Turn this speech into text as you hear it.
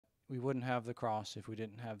we wouldn't have the cross if we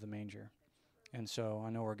didn't have the manger. And so I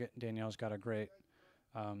know Danielle's got a great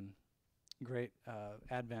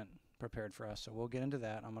Advent prepared for us. So we'll get into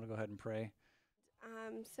that. I'm going to go ahead and pray.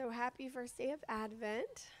 So happy first day of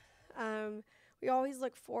Advent. We always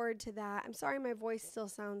look forward to that. I'm sorry my voice still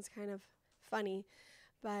sounds kind of funny,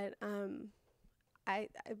 but I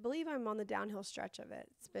believe I'm on the downhill stretch of it.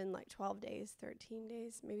 It's been like 12 days, 13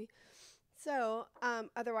 days maybe. So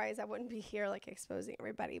otherwise I wouldn't be here like exposing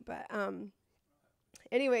everybody. But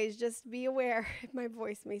anyways, just be aware if my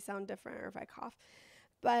voice may sound different or if I cough.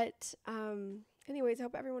 But anyways, I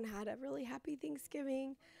hope everyone had a really happy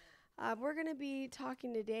Thanksgiving. We're going to be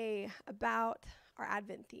talking today about our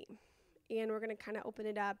Advent theme, and we're going to kind of open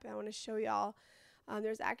it up. I want to show y'all.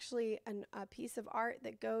 There's actually a piece of art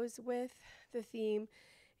that goes with the theme,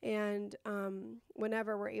 and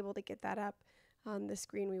whenever we're able to get that up on the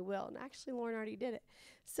screen, we will. And actually, Lauren already did it.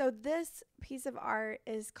 So this piece of art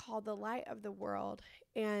is called The Light of the World,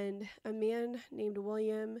 and a man named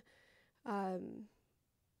William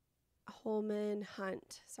Holman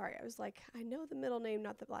Hunt. Sorry, I was like, I know the middle name,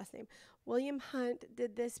 not the last name. William Hunt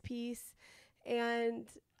did this piece, and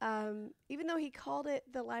even though he called it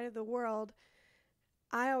The Light of the World,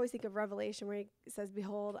 I always think of Revelation where he says,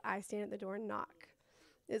 "Behold, I stand at the door and knock,"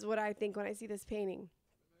 is what I think when I see this painting.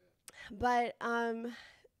 But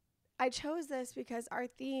I chose this because our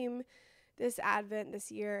theme this Advent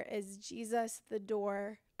this year is Jesus the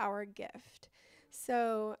Door, our gift.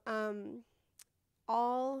 So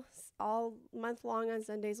all month long on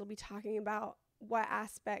Sundays we'll be talking about what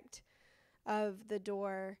aspect of the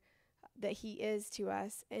door that he is to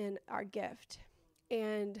us and our gift.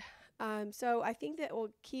 And so I think that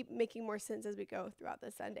will keep making more sense as we go throughout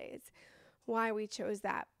the Sundays why we chose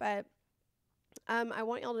that. But I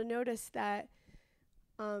want y'all to notice that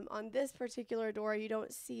on this particular door you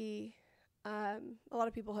don't see, a lot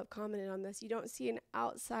of people have commented on this, you don't see an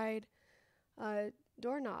outside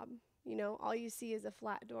doorknob. You know, all you see is a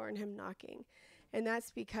flat door and him knocking. And that's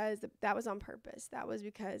because that was on purpose. That was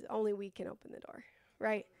because only we can open the door,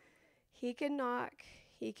 right? He can knock,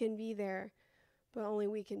 he can be there, but only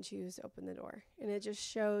we can choose to open the door. And it just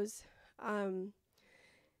shows, so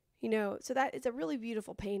that it's a really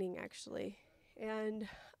beautiful painting, actually. And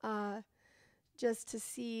just to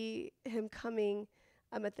see him coming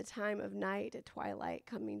at the time of night, at twilight,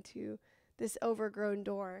 coming to this overgrown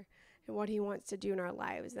door and what he wants to do in our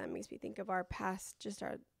lives. That makes me think of our past, just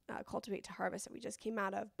our Cultivate to Harvest that we just came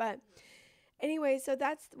out of. But anyway, so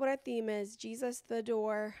that's what our theme is, Jesus the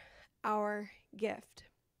Door, our gift.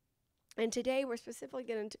 And today we're specifically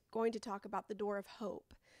going to talk about the door of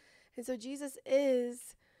hope. And so Jesus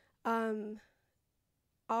is our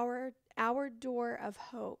door of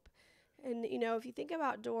hope. And, if you think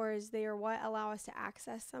about doors, they are what allow us to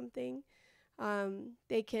access something.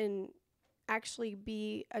 They can actually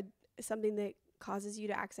be something that causes you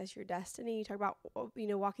to access your destiny. You talk about,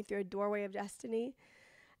 walking through a doorway of destiny.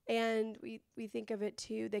 And we think of it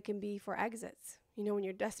too, they can be for exits, when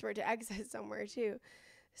you're desperate to exit somewhere too.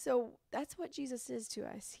 So that's what Jesus is to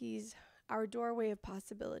us. He's our doorway of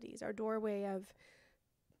possibilities, our doorway of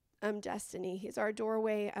destiny. He's our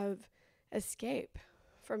doorway of escape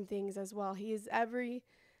from things as well. He is every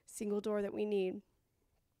single door that we need.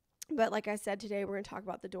 But like I said, today we're going to talk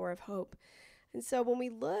about the door of hope. And so when we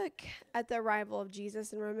look at the arrival of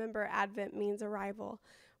Jesus, and remember, Advent means arrival.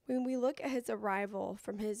 When we look at his arrival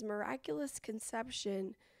from his miraculous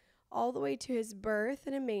conception all the way to his birth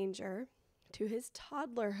in a manger, to his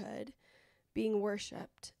toddlerhood, being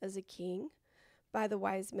worshipped as a king by the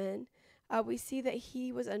wise men, we see that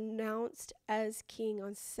he was announced as king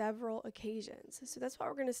on several occasions. So that's what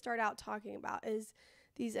we're going to start out talking about, is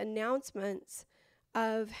these announcements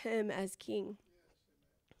of him as king.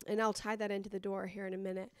 And I'll tie that into the door here in a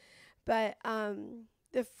minute. But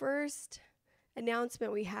the first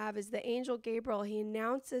announcement we have is the angel Gabriel. He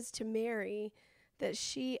announces to Mary that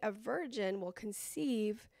she, a virgin, will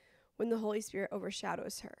conceive when the Holy Spirit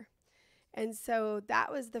overshadows her. And so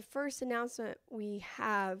that was the first announcement we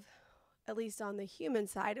have, at least on the human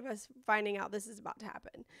side of us finding out this is about to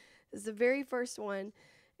happen. This is the very first one.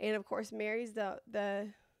 And of course, Mary's the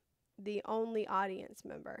only audience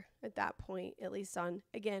member at that point, at least on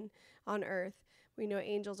earth. We know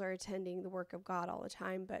angels are attending the work of God all the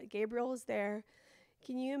time, but Gabriel is there.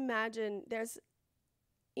 Can you imagine?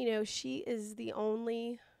 She is the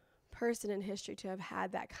only person in history to have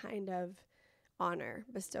had that kind of honor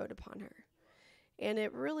bestowed upon her. And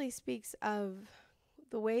it really speaks of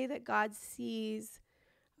the way that God sees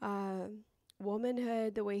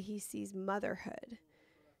womanhood, the way he sees motherhood,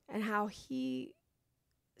 and how he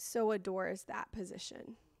so adores that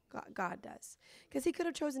position. God does. Because he could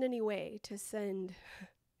have chosen any way to send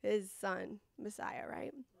his son, Messiah,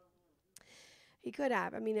 right? He could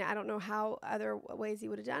have. I mean, I don't know how other ways he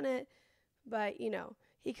would have done it, but,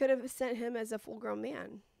 he could have sent him as a full-grown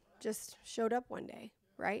man, just showed up one day,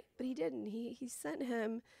 right? But he didn't. He sent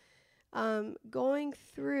him going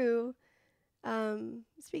through,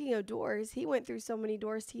 speaking of doors, he went through so many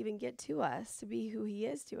doors to even get to us, to be who he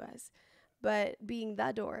is to us, but being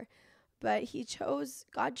the door. But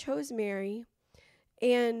God chose Mary,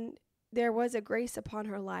 and there was a grace upon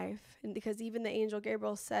her life. And because even the angel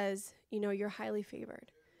Gabriel says, you're highly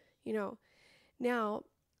favored, Now,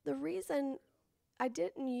 the reason I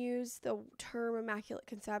didn't use the term Immaculate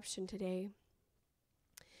Conception today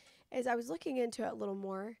is I was looking into it a little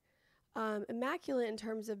more. Immaculate in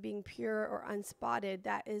terms of being pure or unspotted,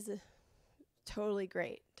 that is totally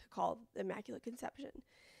great to call Immaculate Conception.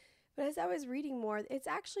 But as I was reading more, it's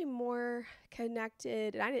actually more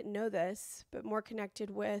connected, and I didn't know this, but more connected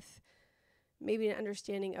with maybe an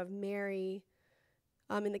understanding of Mary,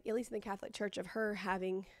 at least in the Catholic Church, of her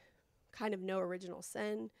having kind of no original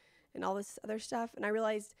sin and all this other stuff. And I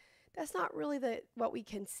realized that's not really what we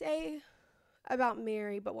can say about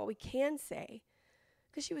Mary, but what we can say,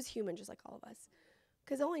 because she was human just like all of us,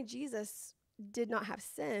 because only Jesus did not have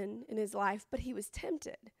sin in his life, but he was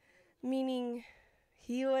tempted, meaning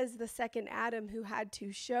he was the second Adam who had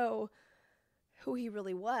to show who he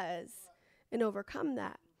really was and overcome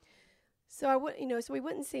that. So we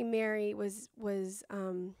wouldn't say Mary was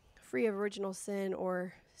free of original sin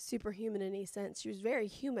or superhuman in any sense. She was very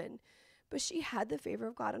human, but she had the favor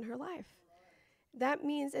of God in her life. That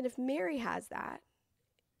means, and if Mary has that,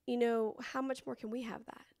 how much more can we have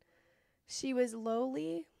that? She was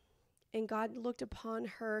lowly, and God looked upon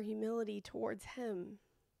her humility towards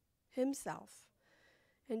himself,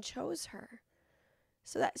 and chose her.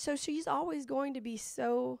 So she's always going to be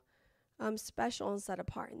so special and set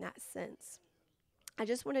apart in that sense. I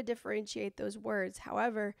just want to differentiate those words.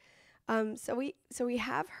 However, so we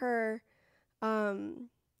have her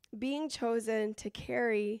being chosen to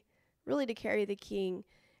carry the king,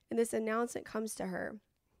 and this announcement comes to her.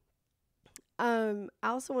 I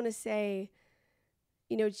also want to say,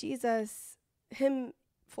 Jesus, him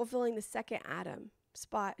fulfilling the second Adam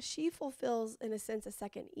spot, she fulfills, in a sense, a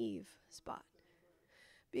second Eve spot,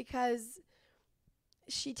 because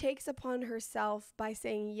she takes upon herself by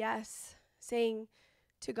saying yes, saying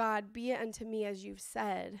to God, be it unto me as you've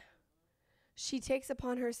said. She takes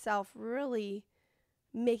upon herself really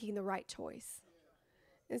making the right choice.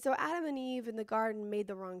 And so Adam and Eve in the garden made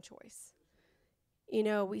the wrong choice.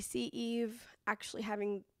 We see Eve actually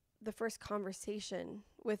having the first conversation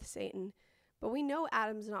with Satan, but we know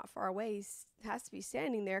Adam's not far away. He has to be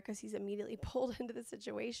standing there because he's immediately pulled into the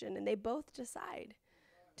situation, and they both decide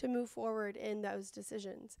to move forward in those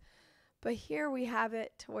decisions. But here we have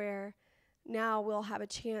it to where now we'll have a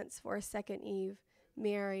chance for a second Eve,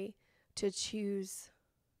 Mary, to choose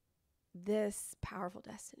this powerful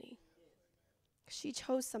destiny. She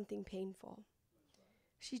chose something painful.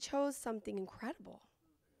 She chose something incredible.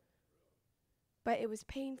 But it was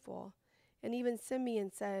painful. And even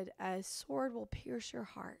Simeon said, a sword will pierce your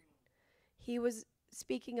heart. He was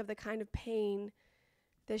speaking of the kind of pain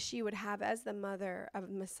that she would have as the mother of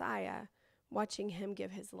Messiah, watching him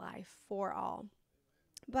give his life for all.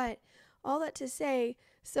 But all that to say,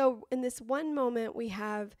 so in this one moment, we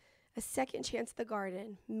have a second chance at the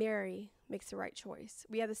garden. Mary makes the right choice.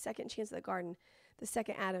 We have the second chance at the garden. The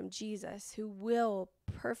second Adam, Jesus, who will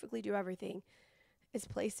perfectly do everything, is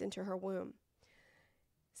placed into her womb.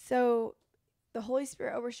 So the Holy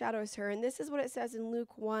Spirit overshadows her. And this is what it says in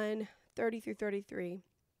Luke 1:30-33.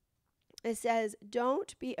 It says,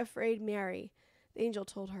 "Don't be afraid, Mary," the angel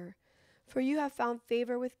told her, "for you have found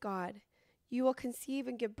favor with God. You will conceive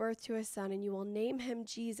and give birth to a son, and you will name him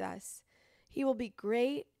Jesus. He will be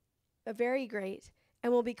great, very great,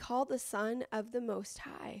 and will be called the Son of the Most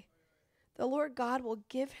High. The Lord God will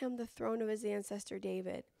give him the throne of his ancestor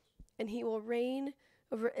David, and he will reign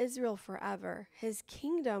over Israel forever. His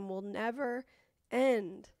kingdom will never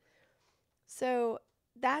end." So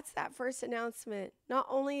that's that first announcement. Not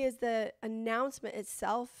only is the announcement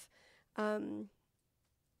itself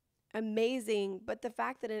amazing, but the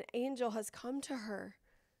fact that an angel has come to her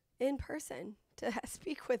in person to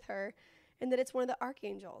speak with her, and that it's one of the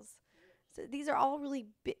archangels. So these are all really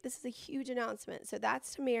big. This is a huge announcement. So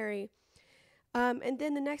that's to Mary. And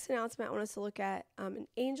then the next announcement I want us to look at, an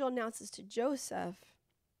angel announces to Joseph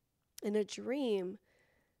in a dream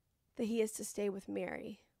that he is to stay with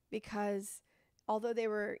Mary, because although they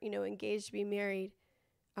were, engaged to be married,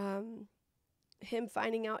 him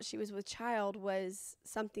finding out she was with child was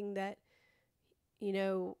something that,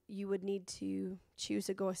 you would need to choose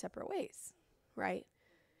to go separate ways, right?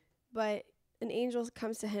 But an angel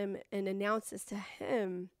comes to him and announces to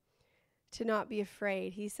him to not be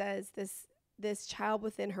afraid. He says this child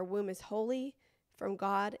within her womb is holy from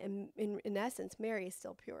God, and in essence, Mary is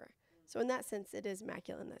still pure. So in that sense, it is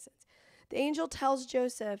immaculate in that sense. The angel tells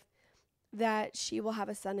Joseph that she will have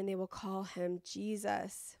a son and they will call him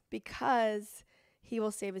Jesus because he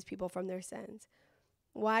will save his people from their sins.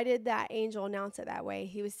 Why did that angel announce it that way?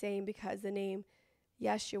 He was saying because the name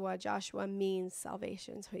Yeshua, Joshua, means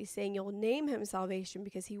salvation. So he's saying you'll name him salvation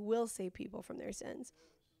because he will save people from their sins.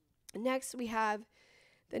 Next, we have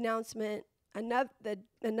the announcement,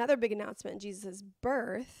 another big announcement in Jesus'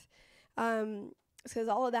 birth, because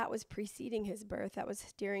all of that was preceding his birth. That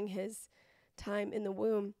was during his time in the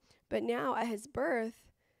womb. But now at his birth,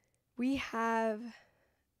 we have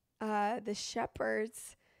the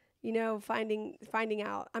shepherds, finding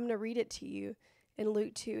out. I'm going to read it to you in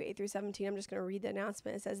Luke 2, 8 through 17. I'm just going to read the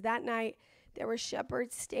announcement. It says, that night there were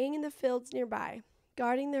shepherds staying in the fields nearby,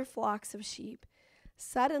 guarding their flocks of sheep.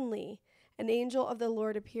 Suddenly, an angel of the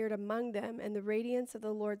Lord appeared among them, and the radiance of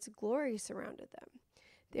the Lord's glory surrounded them.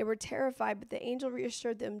 They were terrified, but the angel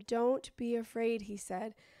reassured them. Don't be afraid, he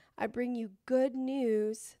said. I bring you good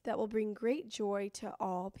news that will bring great joy to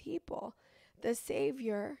all people. The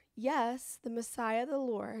Savior, yes, the Messiah, the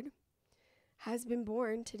Lord, has been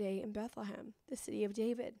born today in Bethlehem, the city of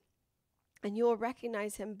David. And you will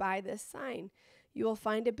recognize him by this sign. You will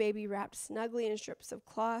find a baby wrapped snugly in strips of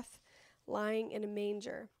cloth, lying in a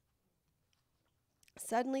manger.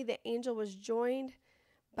 Suddenly the angel was joined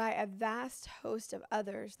by a vast host of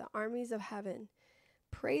others, the armies of heaven,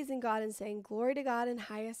 praising God and saying, Glory to God in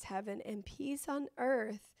highest heaven, and peace on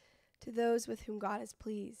earth to those with whom God is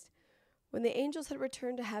pleased. When the angels had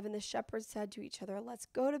returned to heaven, the shepherds said to each other, Let's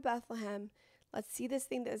go to Bethlehem. Let's see this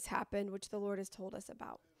thing that has happened, which the Lord has told us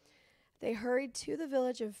about. They hurried to the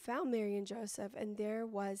village and found Mary and Joseph, and there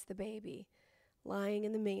was the baby, lying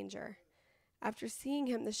in the manger. After seeing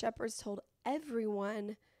him, the shepherds told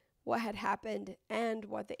everyone what had happened and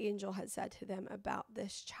what the angel had said to them about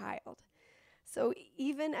this child. So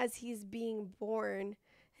even as he's being born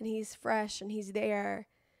and he's fresh and he's there,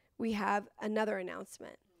 we have another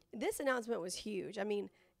announcement. This announcement was huge. I mean,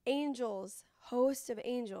 angels, hosts of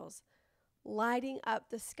angels, lighting up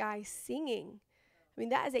the sky singing. I mean,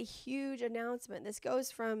 that is a huge announcement. This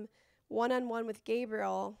goes from one-on-one with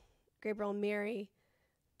Gabriel and Mary,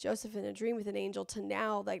 Joseph in a dream with an angel, to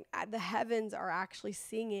now, like, the heavens are actually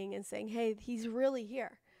singing and saying, hey, he's really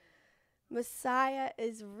here. Messiah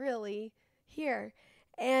is really here.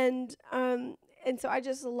 And so I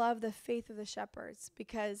just love the faith of the shepherds,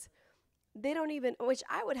 because they don't even, which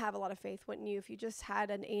I would have a lot of faith, wouldn't you? If you just had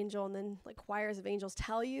an angel and then like choirs of angels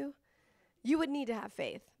tell you, you would need to have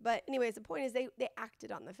faith. But anyways, the point is they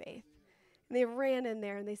acted on the faith. And they ran in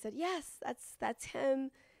there and they said, yes, that's him.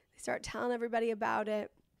 They start telling everybody about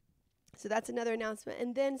it. So that's another announcement.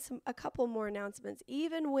 And then a couple more announcements.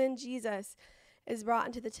 Even when Jesus is brought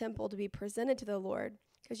into the temple to be presented to the Lord,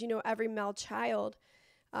 because every male child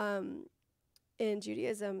in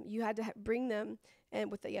Judaism, you had to bring them and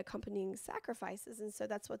with the accompanying sacrifices. And so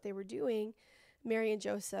that's what they were doing, Mary and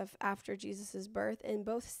Joseph, after Jesus' birth. And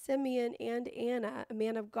both Simeon and Anna, a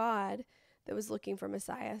man of God that was looking for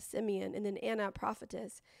Messiah, Simeon, and then Anna, a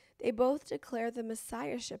prophetess, they both declare the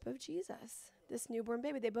messiahship of Jesus, this newborn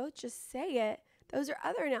baby. They both just say it. Those are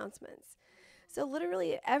other announcements. So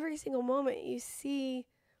literally every single moment you see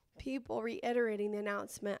people reiterating the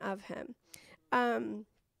announcement of him.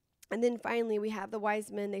 And then finally we have the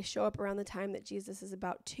wise men. They show up around the time that Jesus is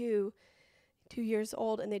about 2 years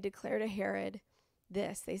old, and they declare to Herod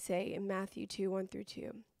this. They say in Matthew 2, 1 through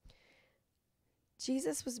 2.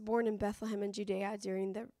 Jesus was born in Bethlehem in Judea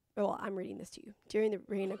during the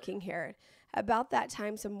reign of King Herod. About that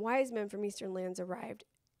time, some wise men from eastern lands arrived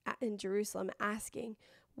in Jerusalem asking,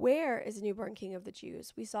 Where is the newborn King of the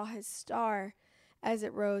Jews? We saw his star as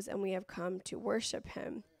it rose, and we have come to worship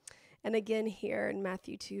him. And again here in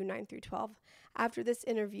Matthew 2, 9 through 12. After this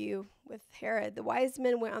interview with Herod, the wise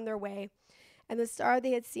men went on their way, and the star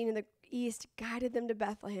they had seen in the east guided them to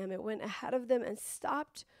Bethlehem. It went ahead of them and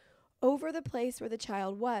stopped over the place where the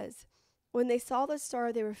child was. When they saw the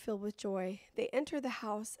star, they were filled with joy. They entered the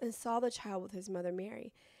house and saw the child with his mother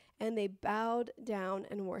Mary, and they bowed down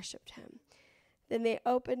and worshipped him. Then they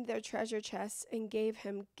opened their treasure chests and gave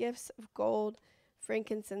him gifts of gold,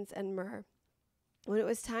 frankincense, and myrrh. When it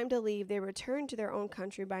was time to leave, they returned to their own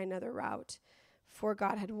country by another route, for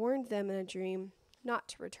God had warned them in a dream not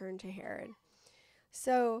to return to Herod.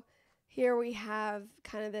 So here we have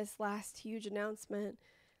kind of this last huge announcement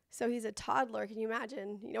So he's a toddler. Can you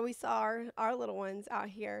imagine? You know, we saw our little ones out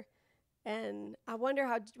here, and I wonder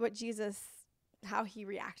how he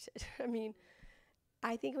reacted. I mean,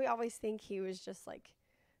 I think we always think he was just like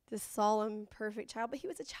this solemn, perfect child, but he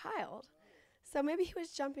was a child. So maybe he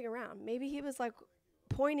was jumping around. Maybe he was like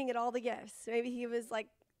pointing at all the gifts. Maybe he was like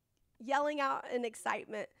yelling out in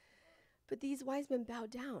excitement. But these wise men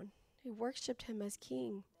bowed down. They worshiped him as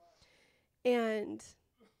king. And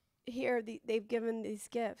here they've given these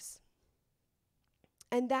gifts.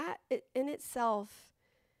 And that in itself,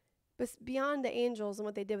 but beyond the angels and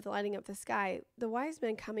what they did with lighting up the sky, the wise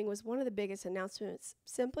men coming was one of the biggest announcements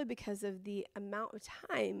simply because of the amount of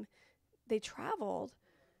time they traveled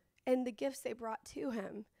and the gifts they brought to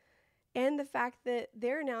him. And the fact that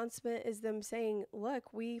their announcement is them saying,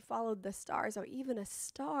 look, we followed the stars, or even a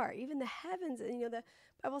star, even the heavens. And, you know, the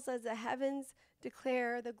Bible says the heavens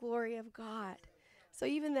declare the glory of God. So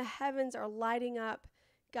even the heavens are lighting up,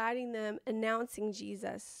 guiding them, announcing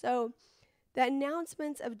Jesus. So the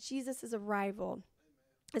announcements of Jesus' arrival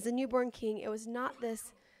as a newborn king, it was not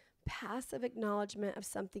this passive acknowledgement of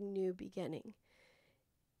something new beginning.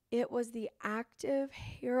 It was the active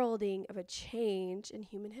heralding of a change in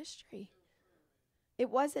human history. It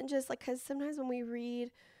wasn't just like, because sometimes when we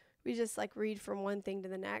read, we just like read from one thing to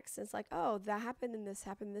the next. It's like, oh, that happened and this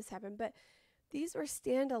happened, this happened. But these were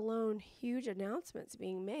standalone, huge announcements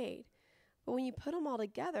being made. But when you put them all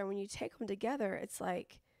together, when you take them together, it's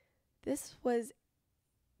like, this was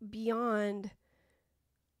beyond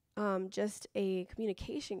just a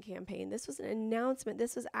communication campaign. This was an announcement.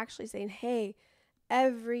 This was actually saying, hey,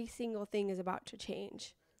 every single thing is about to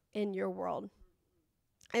change in your world.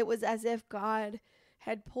 It was as if God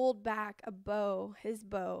had pulled back a bow, his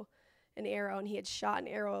bow, an arrow, and he had shot an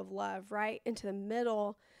arrow of love right into the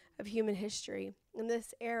middle of human history. And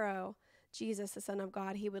this arrow, Jesus, the Son of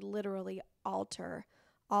God, he would literally alter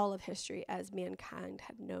all of history as mankind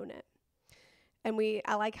had known it. And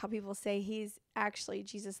I like how people say he's actually,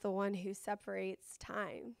 Jesus, the one who separates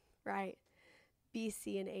time, right?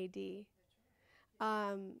 BC and AD.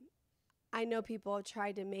 I know people have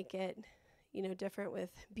tried to make it, different with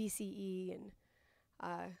BCE and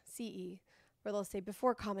CE, where they'll say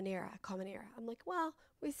before Common Era. I'm like, well,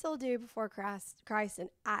 we still do before Christ and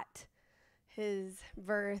at his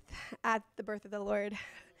birth, at the birth of the Lord.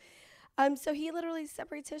 So he literally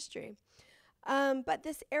separates history. But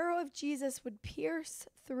this arrow of Jesus would pierce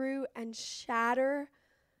through and shatter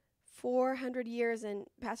 400 years, and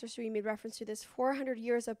Pastor Sri made reference to this, 400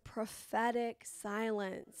 years of prophetic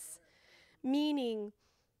silence, meaning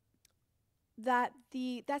that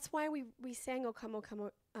that's why we sang, O come,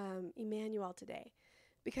 Emmanuel today,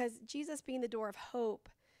 because Jesus being the door of hope,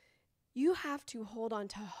 you have to hold on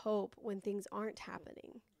to hope when things aren't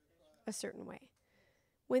happening a certain way.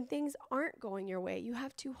 When things aren't going your way, you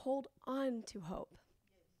have to hold on to hope,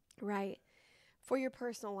 right? For your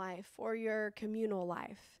personal life, for your communal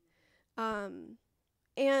life.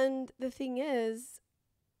 And the thing is,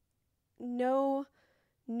 no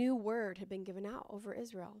new word had been given out over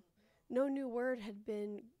Israel. No new word had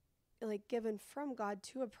been given from God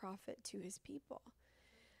to a prophet to his people.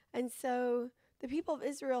 And so the people of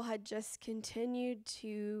Israel had just continued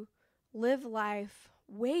to live life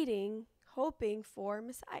waiting, hoping for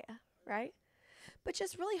Messiah, right? But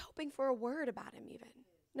just really hoping for a word about him even.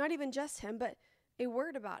 Not even just him, but a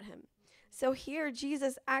word about him. So here,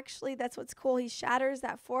 Jesus actually, that's what's cool. He shatters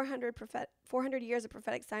that 400 years of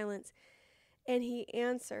prophetic silence, and he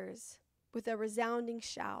answers with a resounding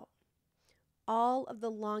shout all of the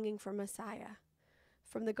longing for Messiah,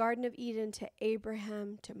 from the Garden of Eden to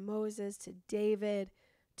Abraham, to Moses, to David,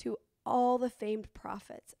 to all the famed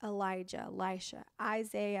prophets, Elijah, Elisha,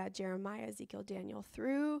 Isaiah, Jeremiah, Ezekiel, Daniel,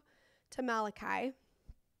 through to Malachi.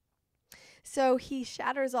 So he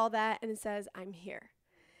shatters all that and says, I'm here.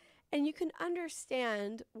 And you can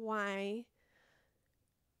understand why,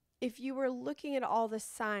 if you were looking at all the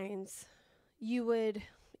signs, you would,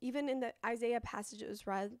 even in the Isaiah passage that was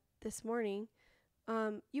read this morning,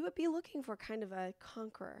 you would be looking for kind of a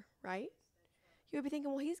conqueror, right? You would be thinking,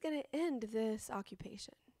 well, he's going to end this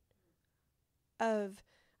occupation of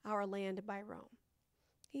our land by Rome.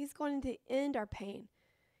 He's going to end our pain.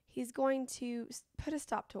 He's going to put a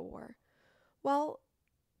stop to war. Well,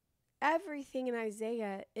 everything in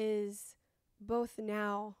Isaiah is both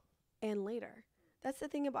now and later. That's the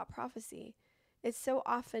thing about prophecy. It's so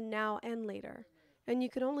often now and later. And you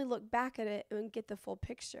can only look back at it and get the full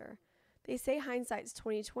picture. They say hindsight's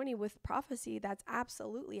 20/20 with prophecy. That's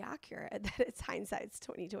absolutely accurate, that it's hindsight's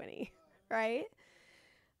 20/20, right?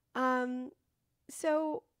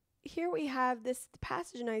 So here we have this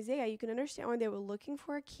passage in Isaiah. You can understand why they were looking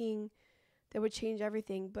for a king that would change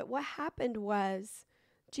everything. But what happened was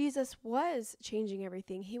Jesus was changing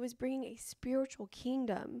everything. He was bringing a spiritual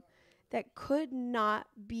kingdom that could not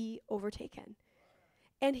be overtaken.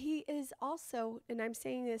 And he is also, and I'm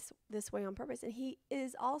saying this way on purpose, and he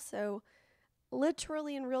is also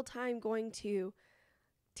literally in real time going to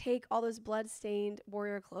take all those blood-stained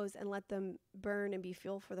warrior clothes and let them burn and be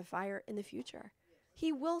fuel for the fire in the future.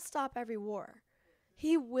 He will stop every war.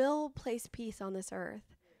 He will place peace on this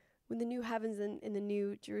earth. When the new heavens and the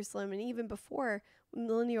new Jerusalem, and even before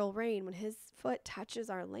millennial reign, when his foot touches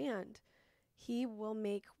our land, he will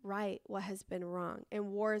make right what has been wrong,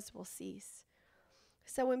 and wars will cease.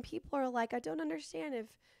 So when people are like, I don't understand, if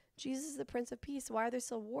Jesus is the Prince of Peace, why are there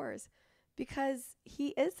still wars? Because he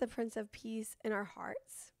is the Prince of Peace in our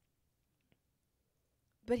hearts.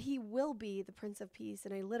 But he will be the Prince of Peace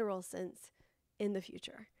in a literal sense in the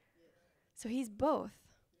future. So he's both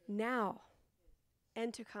now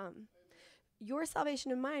and to come. Your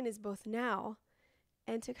salvation and mine is both now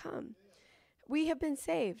and to come. We have been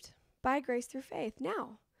saved by grace through faith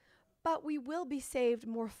now. But we will be saved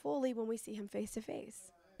more fully when we see him face to face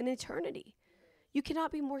in eternity. You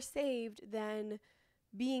cannot be more saved than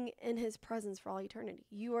being in his presence for all eternity.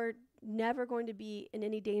 You are never going to be in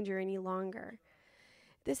any danger any longer.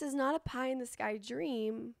 This is not a pie in the sky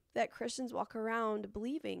dream that Christians walk around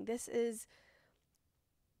believing. This is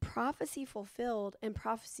prophecy fulfilled and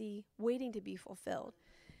prophecy waiting to be fulfilled.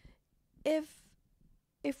 If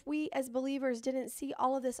we as believers didn't see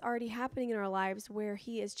all of this already happening in our lives, where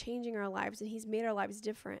he is changing our lives and he's made our lives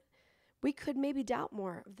different, we could maybe doubt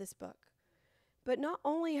more of this book. But not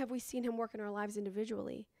only have we seen him work in our lives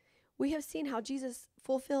individually, we have seen how Jesus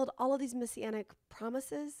fulfilled all of these messianic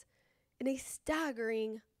promises in a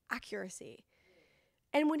staggering accuracy.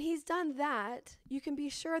 And when he's done that, you can be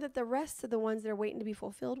sure that the rest of the ones that are waiting to be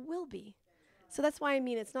fulfilled will be. So that's why I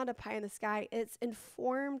mean it's not a pie in the sky. It's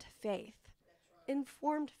informed faith.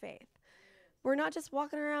 Informed faith. We're not just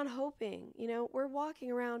walking around hoping, we're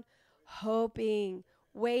walking around hoping,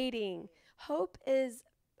 waiting. Hope is,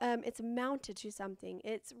 it's mounted to something.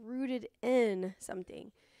 It's rooted in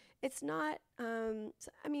something. It's not,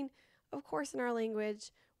 of course in our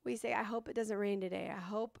language, we say, I hope it doesn't rain today. I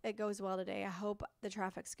hope it goes well today. I hope the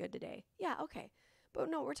traffic's good today. Yeah, okay. But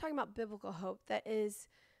no, we're talking about biblical hope. That is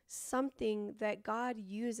something that God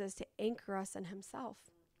uses to anchor us in himself.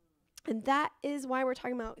 And that is why we're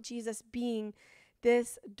talking about Jesus being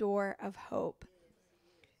this door of hope.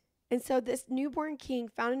 And so this newborn king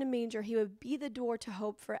found in a manger, he would be the door to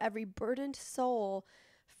hope for every burdened soul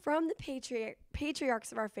from the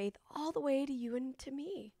patriarchs of our faith all the way to you and to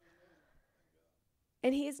me.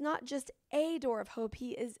 And he is not just a door of hope,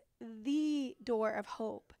 he is the door of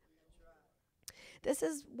hope. This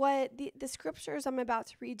is what the scriptures I'm about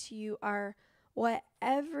to read to you are, what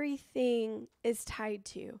everything is tied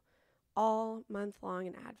to all month long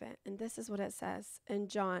in Advent. And this is what it says in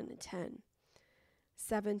John 10,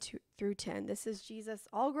 7 through 10. This is Jesus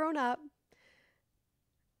all grown up,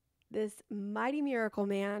 this mighty miracle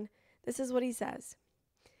man. This is what he says.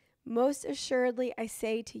 Most assuredly, I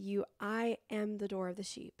say to you, I am the door of the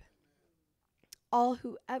sheep. All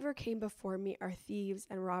who ever came before me are thieves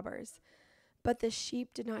and robbers, but the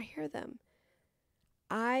sheep did not hear them.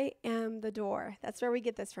 I am the door. That's where we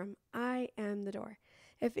get this from. I am the door.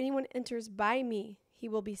 If anyone enters by me, he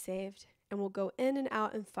will be saved and will go in and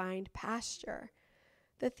out and find pasture.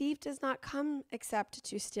 The thief does not come except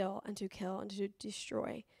to steal and to kill and to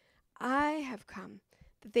destroy. I have come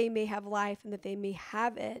that they may have life and that they may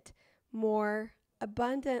have it more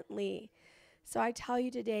abundantly. So I tell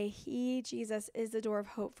you today, he, Jesus, is the door of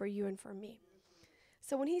hope for you and for me.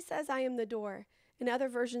 So when he says, I am the door, in other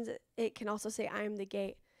versions, it can also say, I am the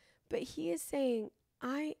gate. But he is saying,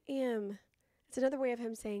 I am. It's another way of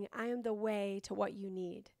him saying, I am the way to what you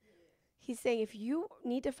need. He's saying, if you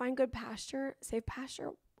need to find good pasture, safe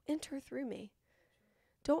pasture, enter through me.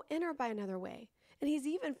 Don't enter by another way. And he's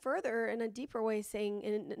even further in a deeper way saying,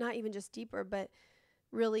 and not even just deeper, but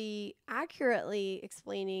really accurately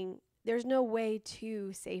explaining, there's no way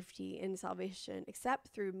to safety and salvation except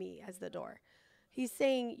through me as the door. He's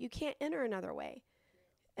saying you can't enter another way.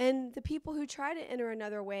 And the people who try to enter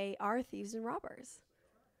another way are thieves and robbers,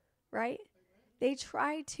 right? They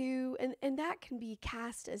try to, and that can be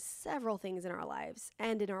cast as several things in our lives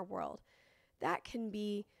and in our world. That can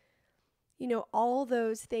be, all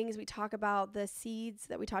those things we talk about, the seeds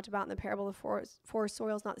that we talked about in the parable of four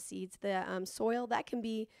soils, not the seeds, the soil, that can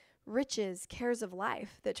be riches, cares of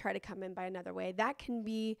life that try to come in by another way. That can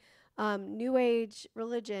be New Age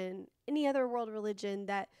religion, any other world religion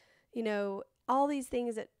that, all these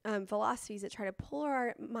things that philosophies that try to pull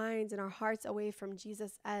our minds and our hearts away from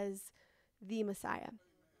Jesus as the Messiah.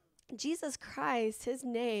 Jesus Christ, his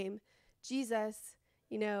name, Jesus,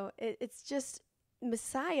 it's just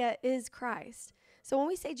Messiah is Christ. So when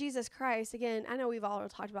we say Jesus Christ, again, I know we've all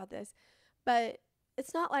talked about this, but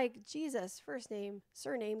it's not like Jesus, first name,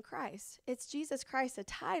 surname, Christ. It's Jesus Christ, a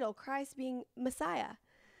title, Christ being Messiah.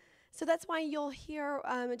 So that's why you'll hear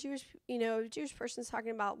a Jewish person's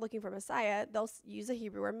talking about looking for Messiah. They'll use a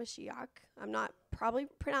Hebrew word, Mashiach. I'm not probably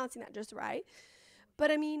pronouncing that just right.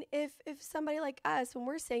 But I mean, if somebody like us, when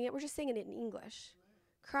we're saying it, we're just saying it in English.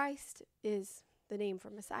 Christ is the name for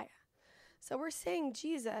Messiah. So we're saying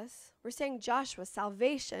Jesus, we're saying Joshua,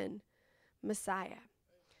 salvation, Messiah,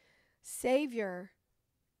 Savior,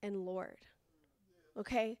 and Lord.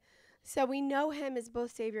 Okay? So we know him as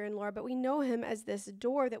both Savior and Lord, but we know him as this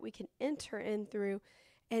door that we can enter in through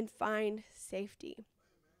and find safety.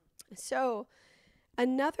 So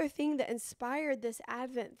another thing that inspired this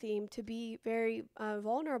Advent theme to be very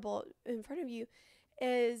vulnerable in front of you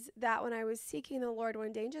is that when I was seeking the Lord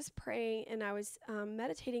one day and just praying, and I was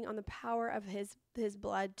meditating on the power of his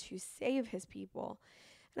blood to save his people,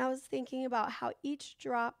 and I was thinking about how each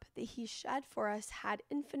drop that he shed for us had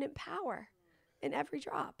infinite power in every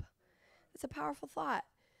drop. It's a powerful thought.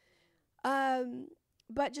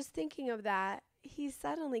 But just thinking of that, he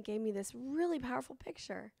suddenly gave me this really powerful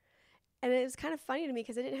picture. And it was kind of funny to me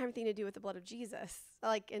because it didn't have anything to do with the blood of Jesus,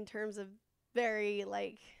 like in terms of very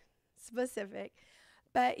specific.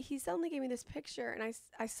 But he suddenly gave me this picture, and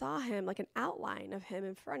I saw him, like an outline of him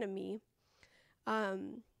in front of me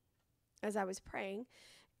as I was praying.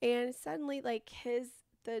 And suddenly,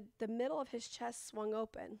 the middle of his chest swung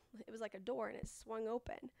open. It was like a door, and it swung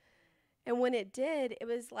open. And when it did, it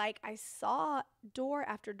was like I saw door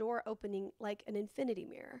after door opening like an infinity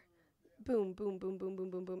mirror. Boom, boom, boom, boom,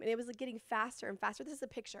 boom, boom, boom. And it was getting faster and faster. This is a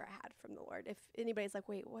picture I had from the Lord. If anybody's like,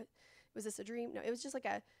 wait, what? Was this a dream? No, it was just like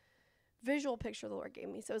a visual picture the Lord gave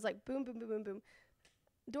me. So it was like boom, boom, boom, boom, boom.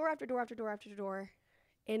 Door after door after door after door.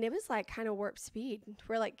 And it was like kind of warp speed,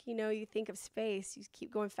 where you think of space, you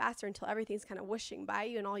keep going faster until everything's kind of whooshing by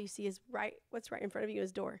you, and all you see is what's right in front of you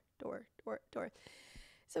is door, door, door, door.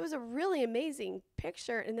 So it was a really amazing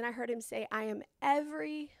picture. And then I heard him say, I am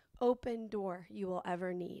every open door you will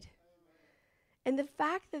ever need. And the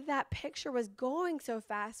fact that picture was going so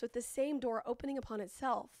fast with the same door opening upon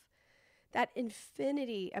itself, that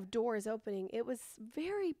infinity of doors opening, it was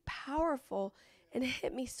very powerful and it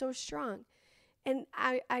hit me so strong. And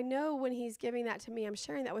I know when he's giving that to me, I'm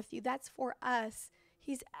sharing that with you. That's for us.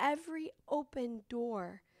 He's every open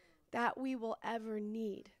door that we will ever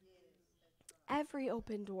need. Every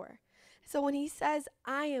open door. So when he says,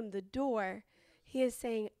 I am the door, he is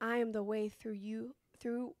saying, I am the way through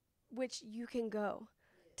which you can go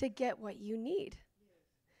to get what you need.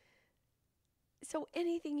 So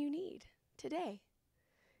anything you need today,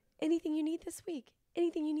 anything you need this week,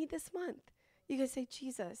 anything you need this month, you can say,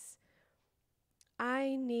 Jesus,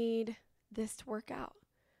 I need this to work out.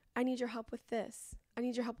 I need your help with this. I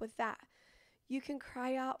need your help with that. You can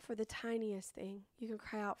cry out for the tiniest thing. You can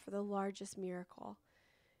cry out for the largest miracle.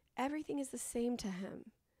 Everything is the same to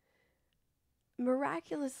him.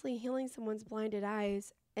 Miraculously healing someone's blinded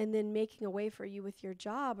eyes and then making a way for you with your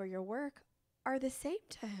job or your work are the same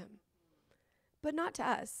to him. But not to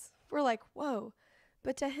us. We're like, whoa.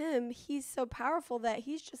 But to him, he's so powerful that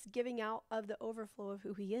he's just giving out of the overflow of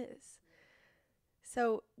who he is.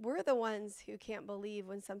 So we're the ones who can't believe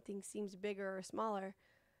when something seems bigger or smaller.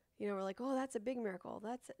 We're like, oh, that's a big miracle.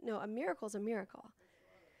 No, a miracle's a miracle.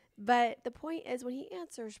 But the point is, when he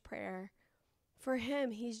answers prayer, for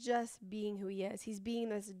him, he's just being who he is. He's being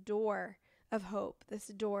this door of hope, this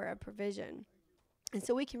door of provision. And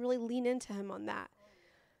so we can really lean into him on that.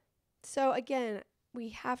 So again, we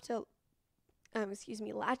have to,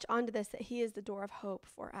 latch onto this, that he is the door of hope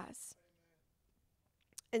for us.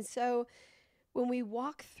 And so when we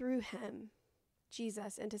walk through him,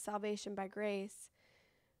 Jesus, into salvation by grace,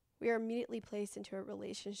 we are immediately placed into a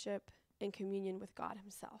relationship and communion with God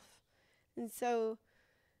himself. And so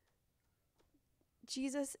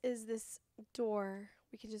Jesus is this door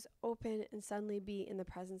we can just open and suddenly be in the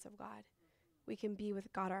presence of God. We can be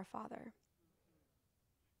with God our Father.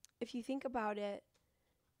 If you think about it,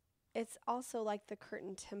 it's also like the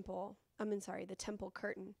the temple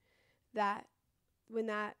curtain, that when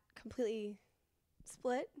that completely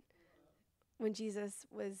split, when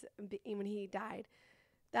he died,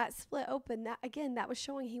 that split open, that was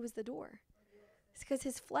showing he was the door. It's because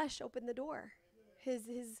his flesh opened the door.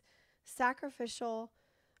 His sacrificial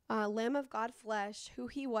Lamb of God flesh, who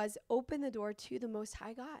he was, opened the door to the Most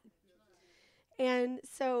High God. And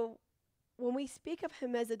so when we speak of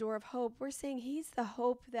him as the door of hope, we're saying he's the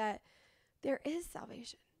hope that there is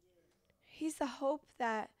salvation. He's the hope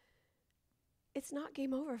that it's not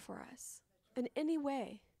game over for us in any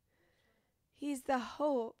way. He's the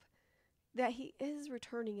hope that he is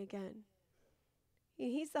returning again.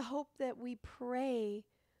 And he's the hope that we pray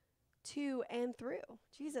to and through.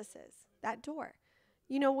 Jesus is that door.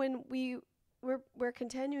 You know, when we're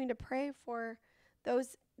continuing to pray for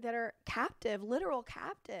those that are captive, literal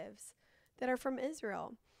captives that are from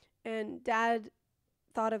Israel. And Dad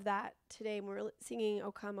thought of that today when we were singing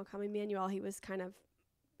O Come, Emmanuel. He was kind of,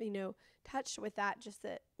 touched with that, just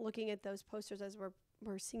that looking at those posters as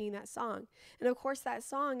we're singing that song. And of course that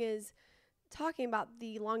song is talking about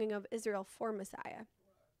the longing of Israel for Messiah.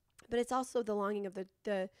 But it's also the longing of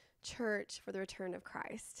the church for the return of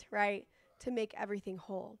Christ, right? To make everything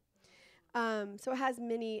whole. So it has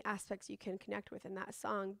many aspects you can connect with in that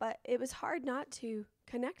song, but it was hard not to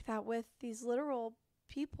connect that with these literal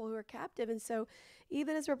people who are captive. And so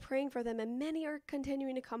even as we're praying for them, and many are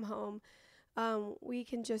continuing to come home, we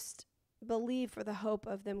can just believe for the hope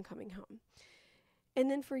of them coming home.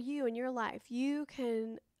 And then for you in your life, you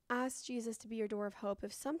can ask Jesus to be your door of hope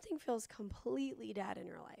if something feels completely dead in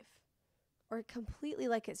your life, or completely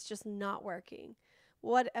like it's just not working,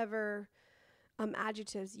 whatever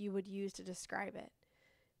adjectives you would use to describe it.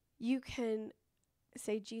 You can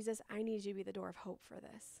say, Jesus, I need you to be the door of hope for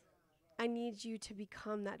this. I need you to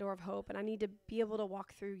become that door of hope, and I need to be able to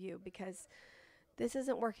walk through you because this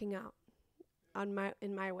isn't working out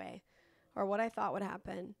in my way or what I thought would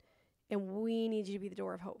happen, and we need you to be the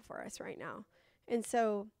door of hope for us right now. And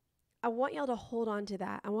so I want y'all to hold on to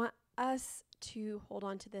that. I want us to hold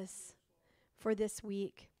on to this for this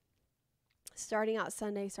week. Starting out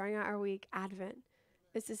Sunday, starting out our week, Advent,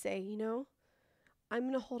 is to say, I'm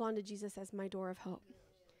going to hold on to Jesus as my door of hope.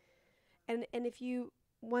 And if you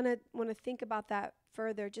want to think about that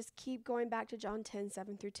further, just keep going back to John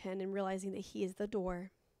 10:7-10 and realizing that he is the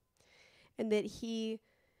door and that he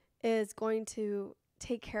is going to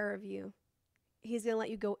take care of you. He's going to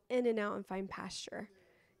let you go in and out and find pasture.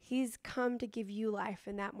 He's come to give you life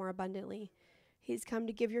and that more abundantly. He's come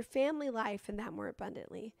to give your family life and that more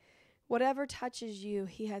abundantly. Whatever touches you,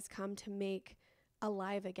 he has come to make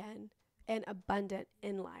alive again and abundant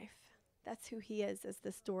in life. That's who he is, as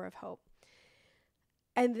this door of hope.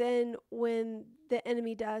 And then when the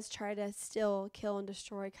enemy does try to still kill and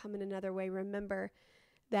destroy, come in another way, remember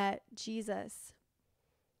that Jesus,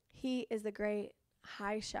 he is the great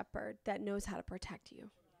high shepherd that knows how to protect you,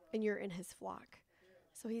 and you're in his flock.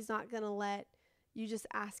 So he's not going to let you just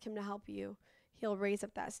ask him to help you. He'll raise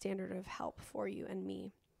up that standard of help for you and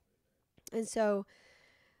me. And so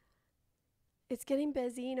it's getting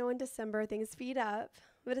busy, in December, things speed up,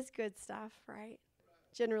 but it's good stuff, right?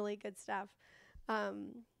 Generally good stuff.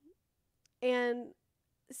 And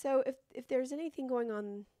so if there's anything going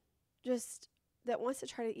on just that wants to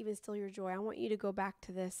try to even steal your joy, I want you to go back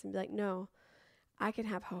to this and be like, no, I can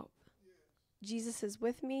have hope. Jesus is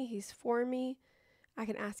with me. He's for me. I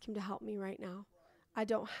can ask him to help me right now. I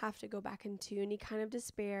don't have to go back into any kind of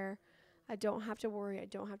despair. I don't have to worry. I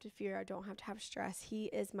don't have to fear. I don't have to have stress. He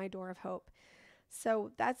is my door of hope.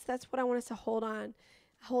 So that's what I want us to hold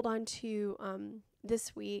on to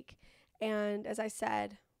this week. And as I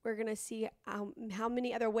said, we're going to see how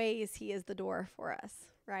many other ways he is the door for us,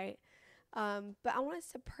 right? But I want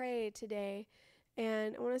us to pray today,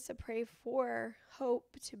 and I want us to pray for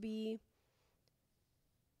hope to be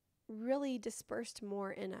really dispersed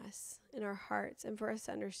more in us, in our hearts, and for us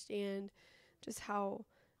to understand just how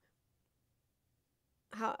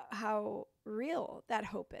real that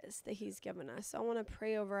hope is that he's given us. So I want to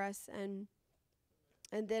pray over us, and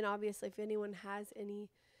then obviously if anyone has any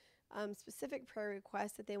specific prayer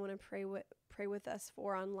requests that they want to pray with us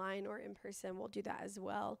for online or in person, we'll do that as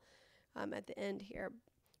well at the end here,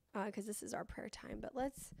 because this is our prayer time. But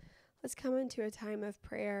let's come into a time of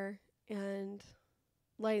prayer and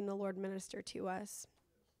letting the Lord minister to us.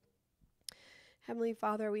 Heavenly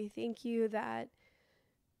Father, we thank you that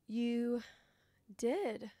you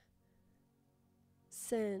did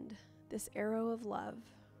send this arrow of love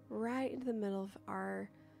right into the middle of our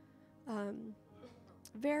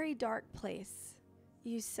very dark place.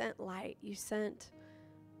 You sent light. You sent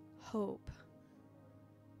hope.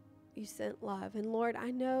 You sent love. And Lord,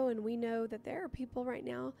 I know and we know that there are people right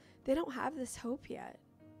now, they don't have this hope yet.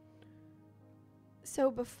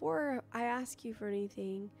 So before I ask you for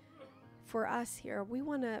anything for us here, we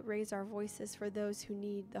want to raise our voices for those who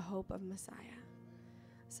need the hope of Messiah.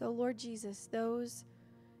 So Lord Jesus, those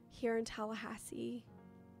here in Tallahassee,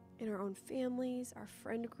 in our own families, our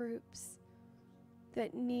friend groups,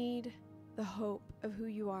 that need the hope of who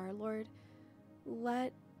you are, Lord,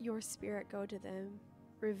 let your spirit go to them.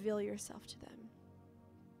 Reveal yourself to them.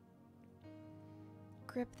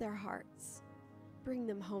 grip their hearts. Bring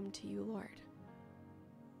them home to you, Lord.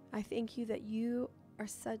 I thank you that you are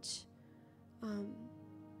such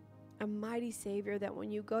a mighty Savior, that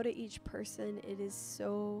when you go to each person, it is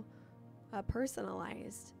so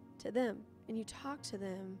personalized to them, and you talk to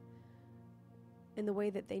them in the way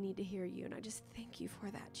that they need to hear you. And I just thank you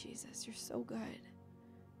for that, Jesus. You're so good.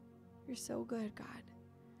 You're so good, God.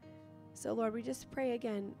 So, Lord, we just pray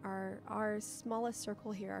again, our smallest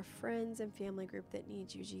circle here, our friends and family group that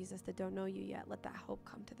needs you, Jesus, that don't know you yet. Let that hope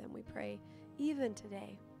come to them, we pray, even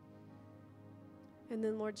today. And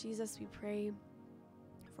then, Lord Jesus, we pray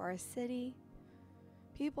for our city,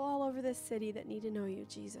 people all over this city that need to know you,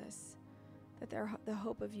 Jesus, that the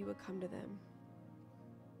hope of you would come to them.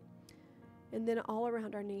 And then all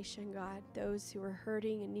around our nation, God, those who are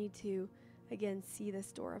hurting and need to, again, see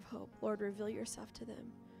this door of hope. Lord, reveal yourself to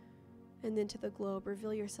them. And then to the globe,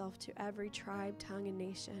 reveal yourself to every tribe, tongue, and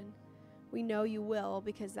nation. We know you will,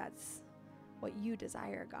 because that's what you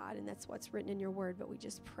desire, God, and that's what's written in your word. But we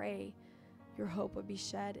just pray your hope would be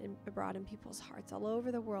shed and brought in people's hearts all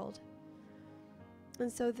over the world.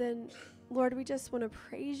 And so then, Lord, we just want to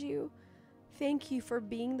praise you. Thank you for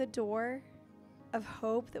being the door of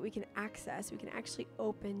hope that we can access. We can actually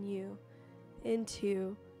open you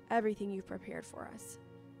into everything you've prepared for us.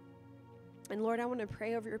 And Lord, I want to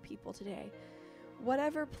pray over your people today.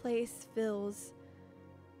 Whatever place feels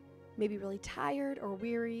maybe really tired or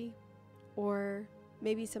weary, or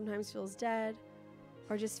maybe sometimes feels dead,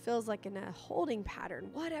 or just feels like in a holding pattern,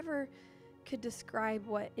 whatever could describe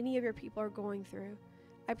what any of your people are going through,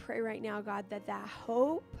 I pray right now, God, that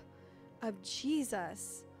hope of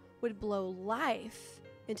Jesus would blow life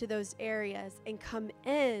into those areas and come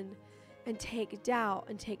in and take doubt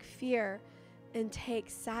and take fear and take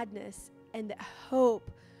sadness, and that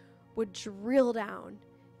hope would drill down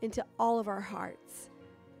into all of our hearts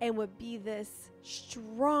and would be this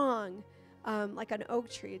strong, like an oak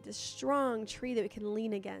tree, this strong tree that we can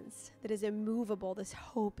lean against, that is immovable, this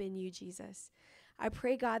hope in you, Jesus. I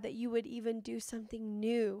pray, God, that you would even do something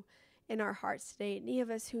new in our hearts today. Any of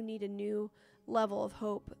us who need a new level of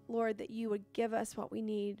hope, Lord, that you would give us what we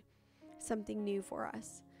need, something new for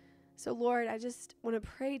us. So, Lord, I just want to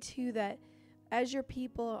pray, too, that as your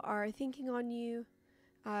people are thinking on you,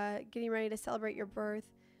 getting ready to celebrate your birth,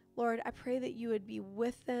 Lord, I pray that you would be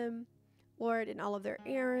with them, Lord, in all of their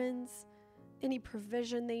errands, any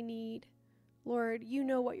provision they need. Lord, you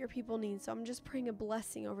know what your people need, so I'm just praying a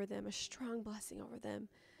blessing over them, a strong blessing over them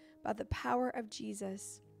by the power of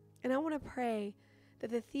Jesus. And I want to pray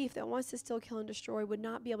that the thief that wants to steal, kill, and destroy would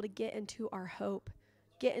not be able to get into our hope,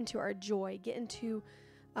 get into our joy, get into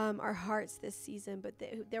our hearts this season, but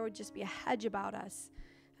there would just be a hedge about us,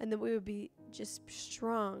 and that we would be just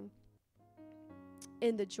strong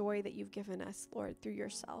in the joy that you've given us, Lord, through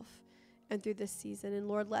yourself and through this season. And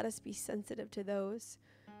Lord, let us be sensitive to those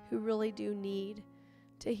who really do need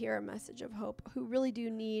to hear a message of hope, who really do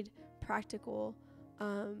need practical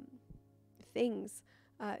things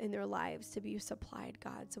in their lives to be supplied,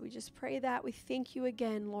 God. So we just pray that. We thank you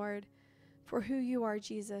again, Lord, for who you are,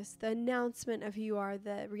 Jesus, the announcement of who you are,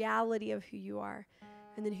 the reality of who you are,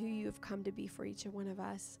 and then who you have come to be for each one of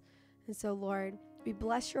us. And so, Lord, we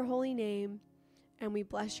bless your holy name, and we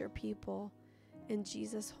bless your people in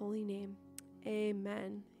Jesus' holy name.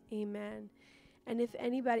 Amen. Amen. And if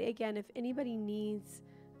anybody needs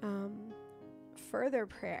further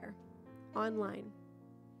prayer online,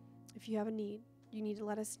 if you have a need, you need to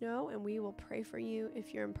let us know, and we will pray for you.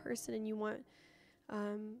 If you're in person and you want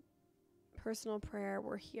personal prayer,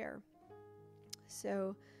 we're here.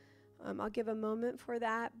 So I'll give a moment for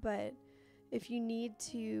that, but if you need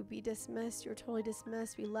to be dismissed, you're totally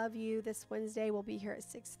dismissed. We love you. This Wednesday we'll be here at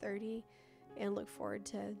 6:30, and look forward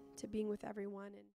to being with everyone. And